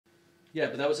Yeah,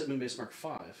 but that was at Moonbase Mark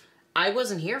 5. I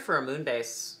wasn't here for a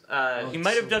Moonbase. He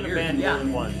might have done a band more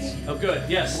than once. Oh, good.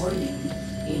 Yes.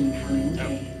 Incoming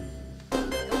tape. I'm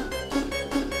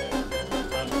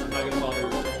not gonna bother.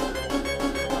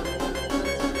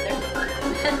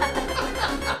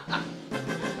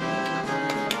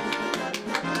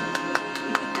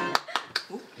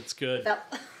 It's good.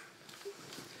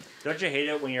 Don't you hate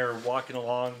it when you're walking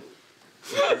along,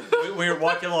 when you're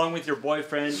walking along with your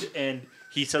boyfriend and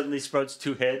he suddenly sprouts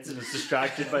two heads and is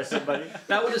distracted by somebody?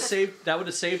 That would have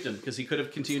saved him because he could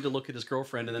have continued to look at his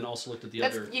girlfriend and then also looked at the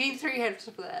other. You need 3 heads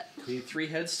for that. You need 3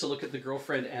 heads to look at the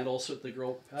girlfriend and also at the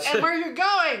girl. And where you're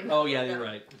going! Oh yeah, you're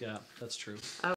right. Yeah, that's true.